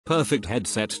perfect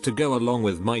headset to go along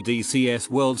with my DCS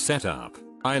World setup.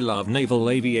 I love naval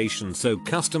aviation, so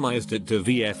customized it to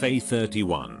VFA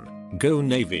 31. Go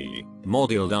Navy.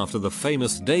 Modeled after the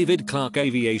famous David Clark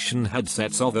aviation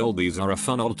headsets of old, these are a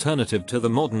fun alternative to the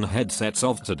modern headsets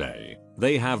of today.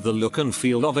 They have the look and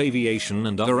feel of aviation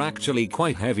and are actually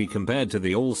quite heavy compared to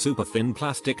the all super thin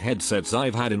plastic headsets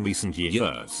I've had in recent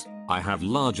years. I have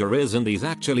larger ears and these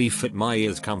actually fit my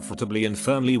ears comfortably and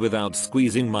firmly without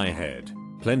squeezing my head.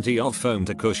 Plenty of foam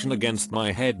to cushion against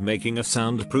my head, making a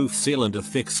soundproof seal, and a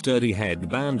thick sturdy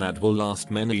headband that will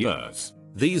last many years.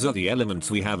 These are the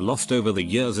elements we have lost over the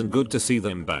years and good to see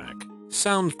them back.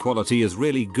 Sound quality is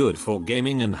really good for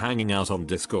gaming and hanging out on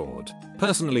Discord.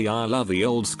 Personally, I love the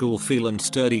old school feel and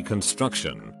sturdy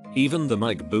construction. Even the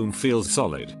mic boom feels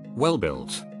solid, well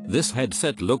built. This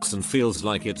headset looks and feels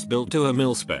like it's built to a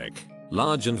mil-spec.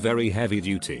 Large and very heavy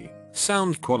duty.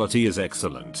 Sound quality is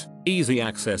excellent. Easy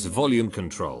access volume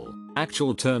control.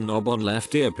 Actual turn knob on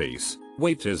left earpiece.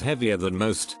 Weight is heavier than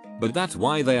most, but that's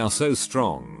why they are so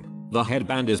strong. The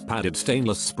headband is padded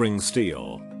stainless spring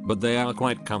steel, but they are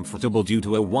quite comfortable due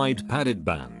to a wide padded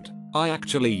band. I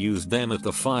actually used them at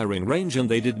the firing range and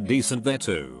they did decent there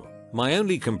too. My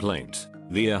only complaint,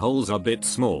 the ear holes are a bit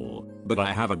small, but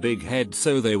I have a big head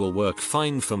so they will work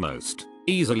fine for most.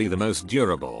 Easily the most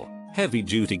durable, heavy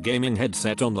duty gaming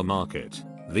headset on the market.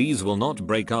 These will not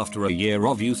break after a year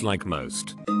of use like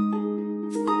most.